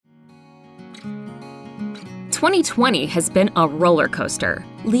2020 has been a roller coaster,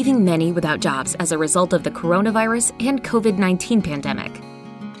 leaving many without jobs as a result of the coronavirus and COVID-19 pandemic.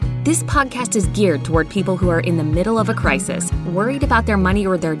 This podcast is geared toward people who are in the middle of a crisis, worried about their money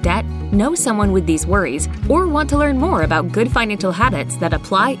or their debt, know someone with these worries, or want to learn more about good financial habits that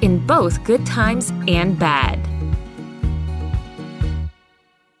apply in both good times and bad.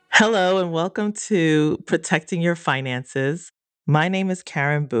 Hello, and welcome to Protecting Your Finances. My name is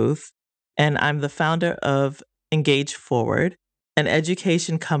Karen Booth, and I'm the founder of Engage Forward, an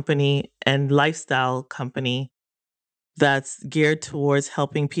education company and lifestyle company that's geared towards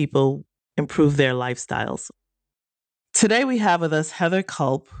helping people improve their lifestyles. Today we have with us Heather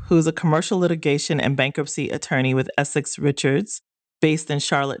Kulp, who's a commercial litigation and bankruptcy attorney with Essex Richards, based in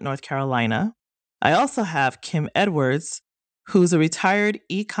Charlotte, North Carolina. I also have Kim Edwards, who's a retired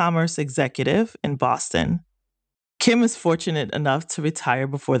e-commerce executive in Boston. Kim is fortunate enough to retire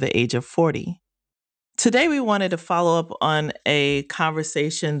before the age of 40. Today, we wanted to follow up on a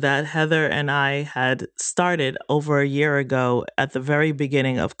conversation that Heather and I had started over a year ago at the very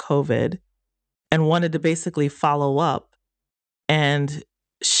beginning of COVID, and wanted to basically follow up and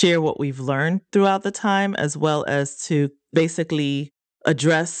share what we've learned throughout the time, as well as to basically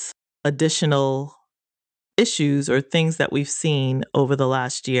address additional issues or things that we've seen over the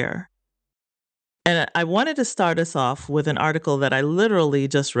last year. And I wanted to start us off with an article that I literally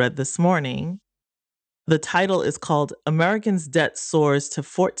just read this morning. The title is called Americans' Debt Soars to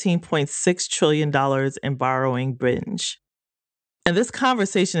 $14.6 Trillion in Borrowing Binge. And this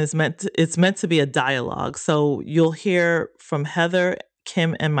conversation is meant to be a dialogue. So you'll hear from Heather,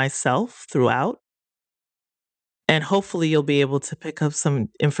 Kim, and myself throughout. And hopefully you'll be able to pick up some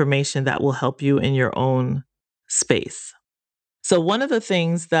information that will help you in your own space. So one of the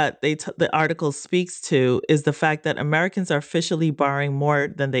things that the article speaks to is the fact that Americans are officially borrowing more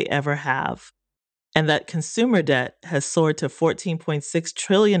than they ever have, and that consumer debt has soared to $14.6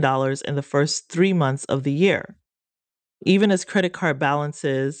 trillion in the first 3 months of the year, even as credit card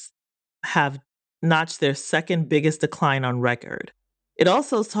balances have notched their second biggest decline on record. It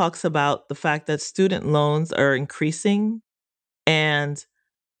also talks about the fact that student loans are increasing, and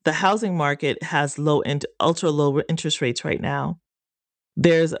the housing market has ultra low interest rates right now.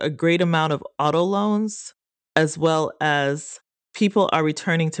 There's a great amount of auto loans, as well as people are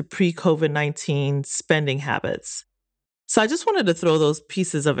returning to pre-COVID-19 spending habits. So I just wanted to throw those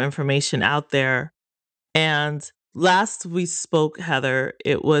pieces of information out there. And last we spoke, Heather,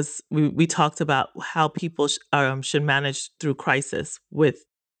 we talked about how people should manage through crisis with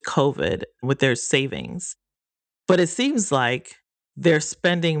COVID, with their savings. But it seems like they're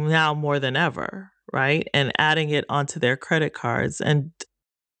spending now more than ever, right? And adding it onto their credit cards. And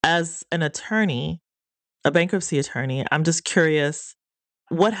as an attorney, a bankruptcy attorney, I'm just curious,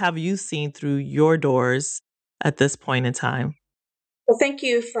 what have you seen through your doors at this point in time? Well, thank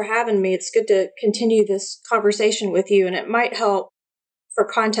you for having me. It's good to continue this conversation with you. And it might help for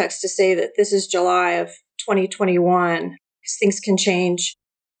context to say that this is July of 2021, because things can change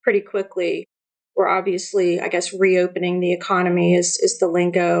pretty quickly. We're obviously, I guess, reopening the economy is the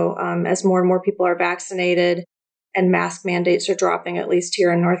lingo as more and more people are vaccinated and mask mandates are dropping, at least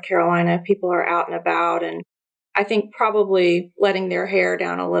here in North Carolina. People are out and about, and I think probably letting their hair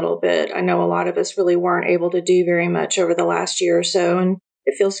down a little bit. I know a lot of us really weren't able to do very much over the last year or so, and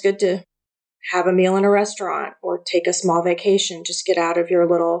it feels good to have a meal in a restaurant or take a small vacation, just get out of your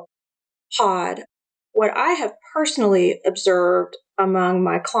little pod. What I have personally observed among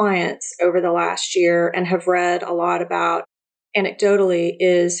my clients over the last year and have read a lot about anecdotally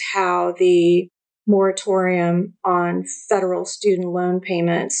is how the moratorium on federal student loan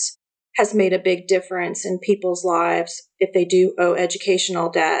payments has made a big difference in people's lives if they do owe educational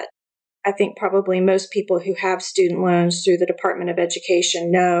debt. I think probably most people who have student loans through the Department of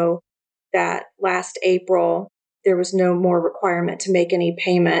Education know that last April, there was no more requirement to make any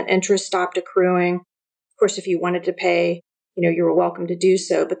payment. Interest stopped accruing. Of course, if you wanted to pay, you were welcome to do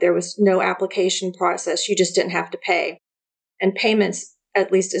so, but there was no application process. You just didn't have to pay. And payments,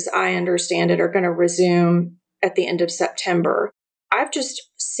 at least as I understand it, are going to resume at the end of September. I've just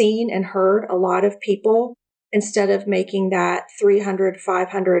seen and heard a lot of people, instead of making that $300, $500,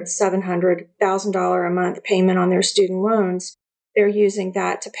 $700,000 a month payment on their student loans, they're using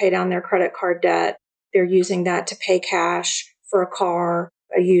that to pay down their credit card debt. They're using that to pay cash for a car,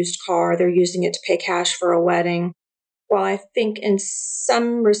 a used car. They're using it to pay cash for a wedding. While I think in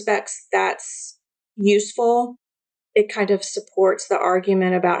some respects that's useful, it kind of supports the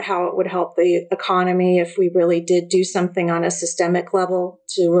argument about how it would help the economy if we really did do something on a systemic level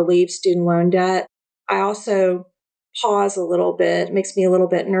to relieve student loan debt. I also pause a little bit. It makes me a little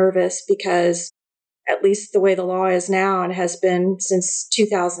bit nervous because at least the way the law is now and has been since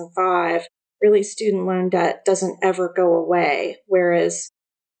 2005, really student loan debt doesn't ever go away. Whereas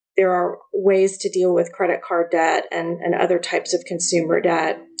there are ways to deal with credit card debt and other types of consumer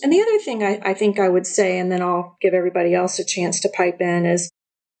debt. And the other thing I think I would say, and then I'll give everybody else a chance to pipe in, is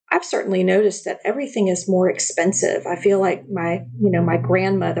I've certainly noticed that everything is more expensive. I feel like my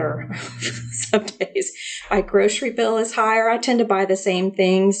grandmother, some days my grocery bill is higher. I tend to buy the same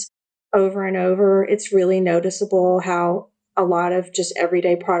things over and over. It's really noticeable how a lot of just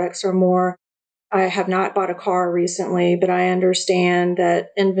everyday products are more. I have not bought a car recently, but I understand that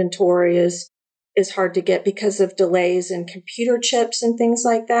inventory is hard to get because of delays in computer chips and things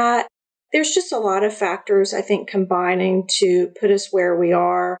like that. There's just a lot of factors, I think, combining to put us where we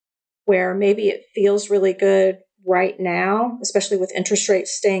are, where maybe it feels really good right now, especially with interest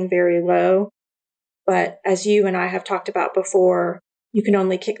rates staying very low. But as you and I have talked about before, you can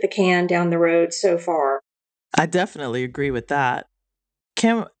only kick the can down the road so far. I definitely agree with that.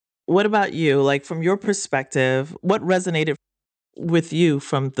 Kim, what about you? Like, from your perspective, what resonated with you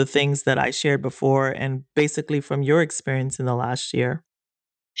from the things that I shared before and basically from your experience in the last year?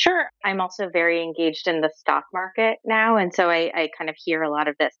 Sure. I'm also very engaged in the stock market now. And so I kind of hear a lot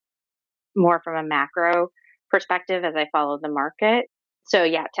of this more from a macro perspective as I follow the market. So,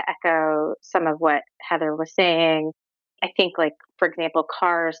 yeah, to echo some of what Heather was saying, I think, like, for example,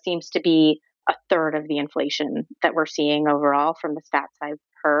 cars seems to be a third of the inflation that we're seeing overall from the stats I've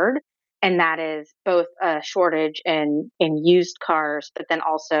heard. And that is both a shortage in used cars, but then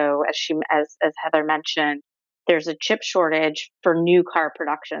also, as Heather mentioned, there's a chip shortage for new car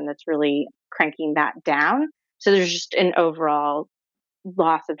production that's really cranking that down. So there's just an overall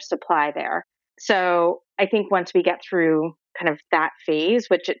loss of supply there. So I think once we get through kind of that phase,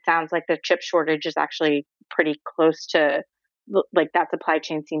 which it sounds like the chip shortage is actually pretty close to, like, that supply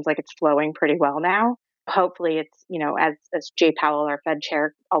chain seems like it's flowing pretty well now. Hopefully it's, as Jay Powell, our Fed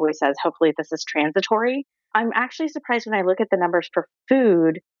chair, always says, hopefully this is transitory. I'm actually surprised when I look at the numbers for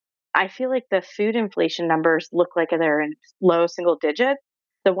food. I feel like the food inflation numbers look like they're in low single digits.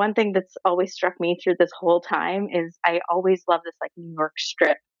 The one thing that's always struck me through this whole time is I always love this, like, New York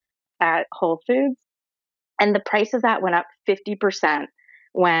strip at Whole Foods. And the price of that went up 50%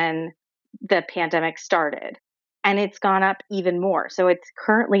 when the pandemic started. And it's gone up even more. So it's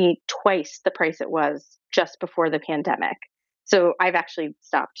currently twice the price it was just before the pandemic. So I've actually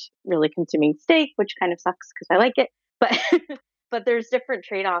stopped really consuming steak, which kind of sucks because I like it. But but there's different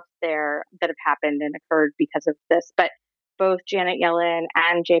trade-offs there that have happened and occurred because of this. But both Janet Yellen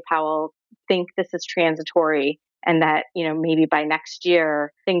and Jay Powell think this is transitory and that, maybe by next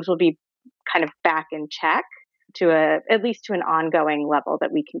year things will be kind of back in check to at least to an ongoing level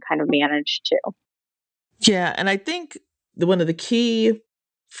that we can kind of manage to. Yeah. And I think one of the key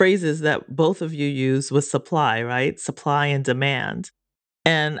phrases that both of you used was supply, right? Supply and demand.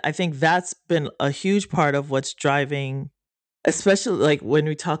 And I think that's been a huge part of what's driving, especially like when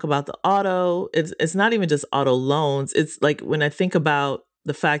we talk about the auto, it's not even just auto loans. It's like when I think about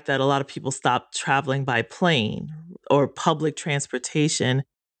the fact that a lot of people stopped traveling by plane or public transportation,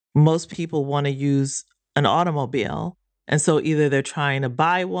 most people want to use an automobile. And so either they're trying to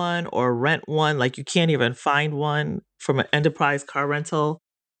buy one or rent one. Like, you can't even find one from an enterprise car rental.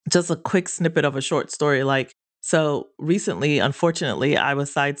 Just a quick snippet of a short story. Like, so recently, unfortunately, I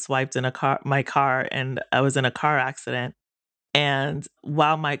was sideswiped in my car, and I was in a car accident. And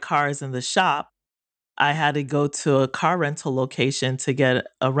while my car is in the shop, I had to go to a car rental location to get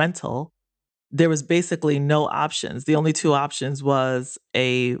a rental. There was basically no options. The only two options was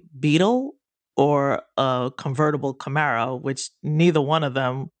a Beetle or a convertible Camaro, which neither one of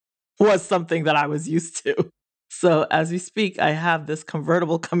them was something that I was used to. So as we speak, I have this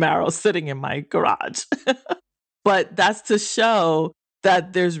convertible Camaro sitting in my garage. But that's to show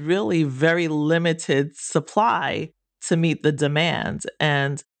that there's really very limited supply to meet the demand.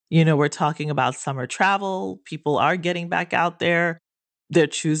 And, we're talking about summer travel. People are getting back out there. They're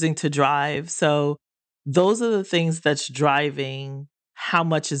choosing to drive. So those are the things that's driving how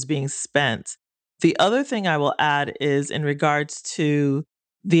much is being spent. The other thing I will add is in regards to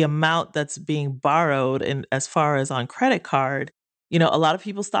the amount that's being borrowed, and as far as on credit card, a lot of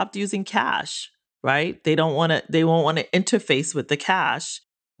people stopped using cash, right? They won't want to interface with the cash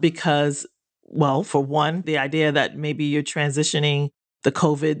because, well, for one, the idea that maybe you're transitioning the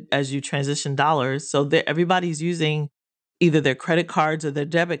COVID as you transition dollars. So everybody's using either their credit cards or their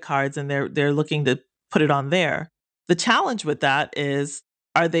debit cards, and they're looking to put it on there. The challenge with that is,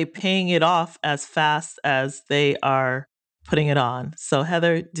 are they paying it off as fast as they are putting it on? So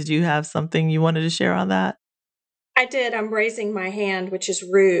Heather, did you have something you wanted to share on that? I did. I'm raising my hand, which is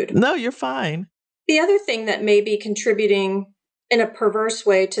rude. No, you're fine. The other thing that may be contributing in a perverse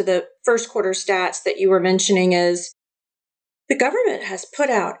way to the first quarter stats that you were mentioning is the government has put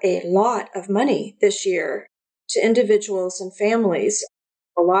out a lot of money this year to individuals and families.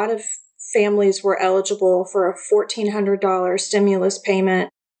 A lot of families were eligible for a $1,400 stimulus payment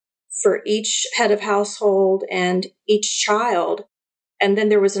for each head of household and each child. And then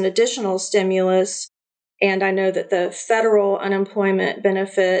there was an additional stimulus. And I know that the federal unemployment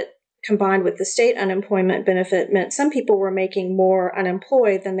benefit combined with the state unemployment benefit meant some people were making more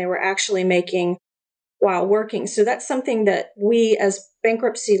unemployed than they were actually making while working. So that's something that we as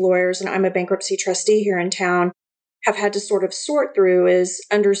bankruptcy lawyers, and I'm a bankruptcy trustee here in town, have had to sort of sort through, is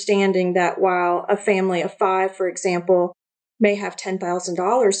understanding that while a family of 5, for example, may have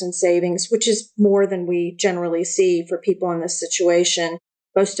 $10,000 in savings, which is more than we generally see for people in this situation,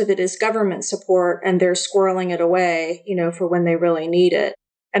 most of it is government support, and they're squirreling it away, for when they really need it.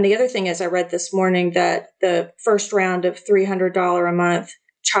 And the other thing is, I read this morning that the first round of $300 a month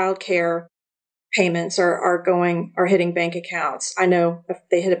childcare payments are hitting bank accounts. I know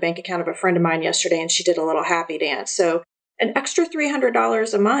they hit a bank account of a friend of mine yesterday, and she did a little happy dance. So an extra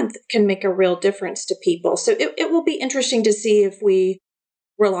 $300 a month can make a real difference to people. So it will be interesting to see if we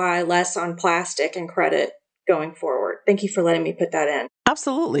rely less on plastic and credit going forward. Thank you for letting me put that in.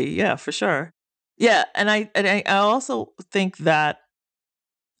 Absolutely. Yeah, for sure. Yeah. And I also think that,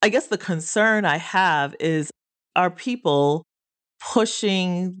 I guess the concern I have is, are people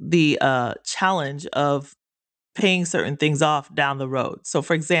pushing the challenge of paying certain things off down the road? So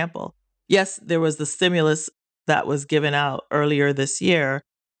for example, yes, there was the stimulus that was given out earlier this year,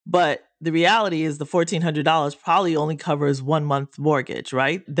 but the reality is the $1,400 probably only covers 1 month mortgage,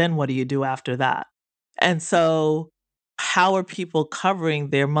 right? Then what do you do after that? And so how are people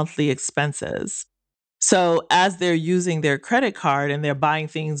covering their monthly expenses? So as they're using their credit card and they're buying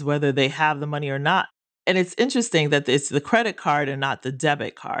things whether they have the money or not. And it's interesting that it's the credit card and not the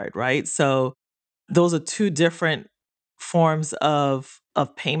debit card, right? So those are two different forms of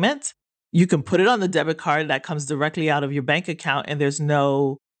payment. You can put it on the debit card that comes directly out of your bank account, and there's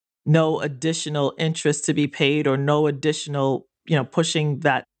no additional interest to be paid or no additional, pushing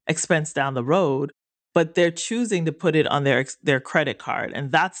that expense down the road. But they're choosing to put it on their credit card,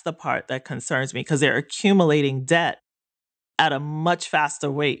 and that's the part that concerns me, because they're accumulating debt at a much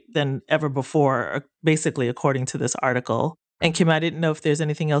faster rate than ever before, basically, according to this article. And Kim, I didn't know if there's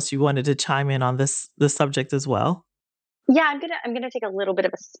anything else you wanted to chime in on this subject as well. Yeah, I'm gonna take a little bit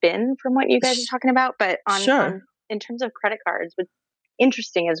of a spin from what you guys are talking about, but Sure. in terms of credit cards, what's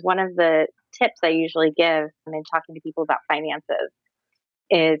interesting is one of the tips I usually give when talking to people about finances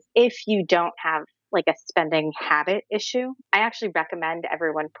is, if you don't have like a spending habit issue, I actually recommend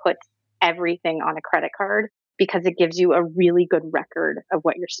everyone puts everything on a credit card, because it gives you a really good record of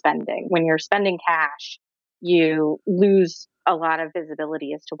what you're spending. When you're spending cash, you lose a lot of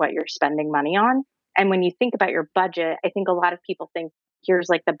visibility as to what you're spending money on. And when you think about your budget, I think a lot of people think here's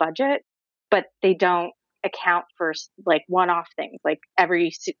like the budget, but they don't account for like one-off things. Like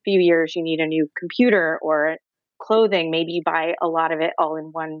every few years you need a new computer or clothing. Maybe you buy a lot of it all in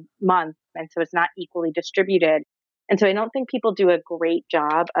 1 month, and so it's not equally distributed. And so I don't think people do a great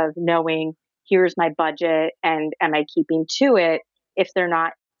job of knowing, here's my budget and am I keeping to it, if they're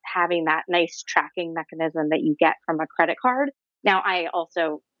not having that nice tracking mechanism that you get from a credit card. Now, I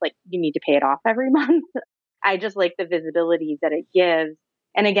also like, you need to pay it off every month. I just like the visibility that it gives.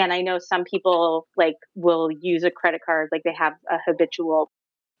 And again, I know some people like will use a credit card, like they have a habitual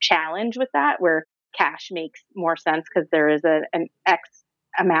challenge with that, where cash makes more sense because there is an X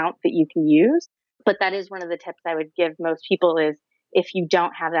amount that you can use. But that is one of the tips I would give most people is, if you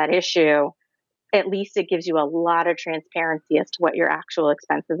don't have that issue, at least it gives you a lot of transparency as to what your actual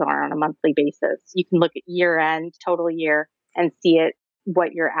expenses are on a monthly basis. You can look at year end, total year, and see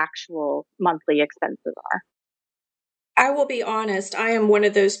what your actual monthly expenses are. I will be honest, I am one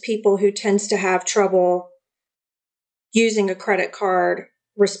of those people who tends to have trouble using a credit card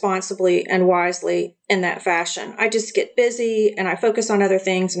responsibly and wisely in that fashion. I just get busy and I focus on other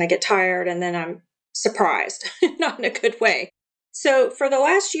things and I get tired, and then I'm surprised, not in a good way. So for the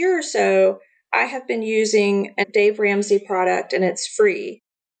last year or so, I have been using a Dave Ramsey product, and it's free.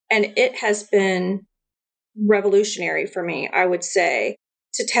 And it has been revolutionary for me, I would say.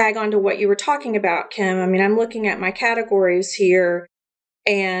 To tag on to what you were talking about, Kim, I mean, I'm looking at my categories here,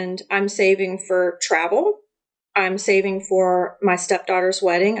 and I'm saving for travel. I'm saving for my stepdaughter's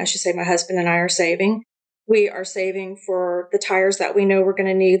wedding. I should say my husband and I are saving. We are saving for the tires that we know we're going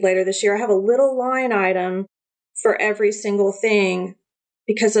to need later this year. I have a little line item for every single thing,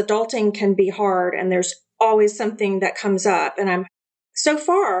 because adulting can be hard and there's always something that comes up. And so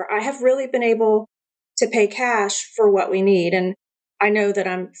far, I have really been able to pay cash for what we need. And I know that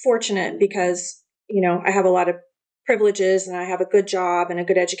I'm fortunate because, I have a lot of privileges and I have a good job and a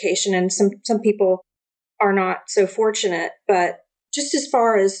good education. And some people are not so fortunate. But just as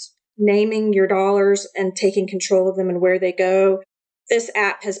far as naming your dollars and taking control of them and where they go, this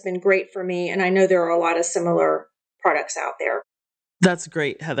app has been great for me. And I know there are a lot of similar products out there. That's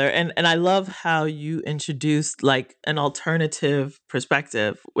great, Heather. And I love how you introduced like an alternative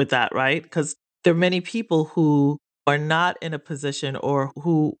perspective with that, right? Because there are many people who are not in a position or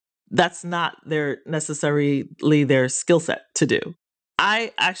who that's not necessarily their skill set to do.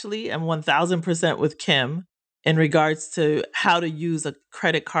 I actually am 1000% with Kim in regards to how to use a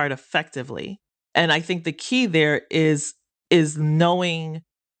credit card effectively. And I think the key there is knowing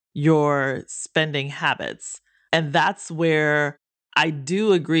your spending habits. And that's where I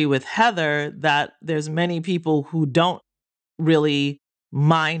do agree with Heather that there's many people who don't really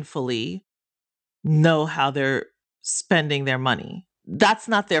mindfully know how they're spending their money. That's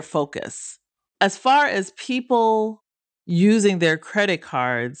not their focus. As far as people using their credit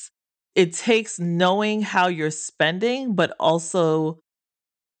cards, it takes knowing how you're spending, but also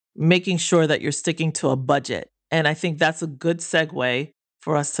making sure that you're sticking to a budget. And I think that's a good segue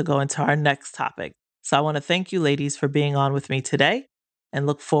for us to go into our next topic. So I want to thank you ladies for being on with me today and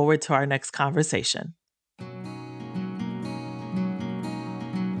look forward to our next conversation.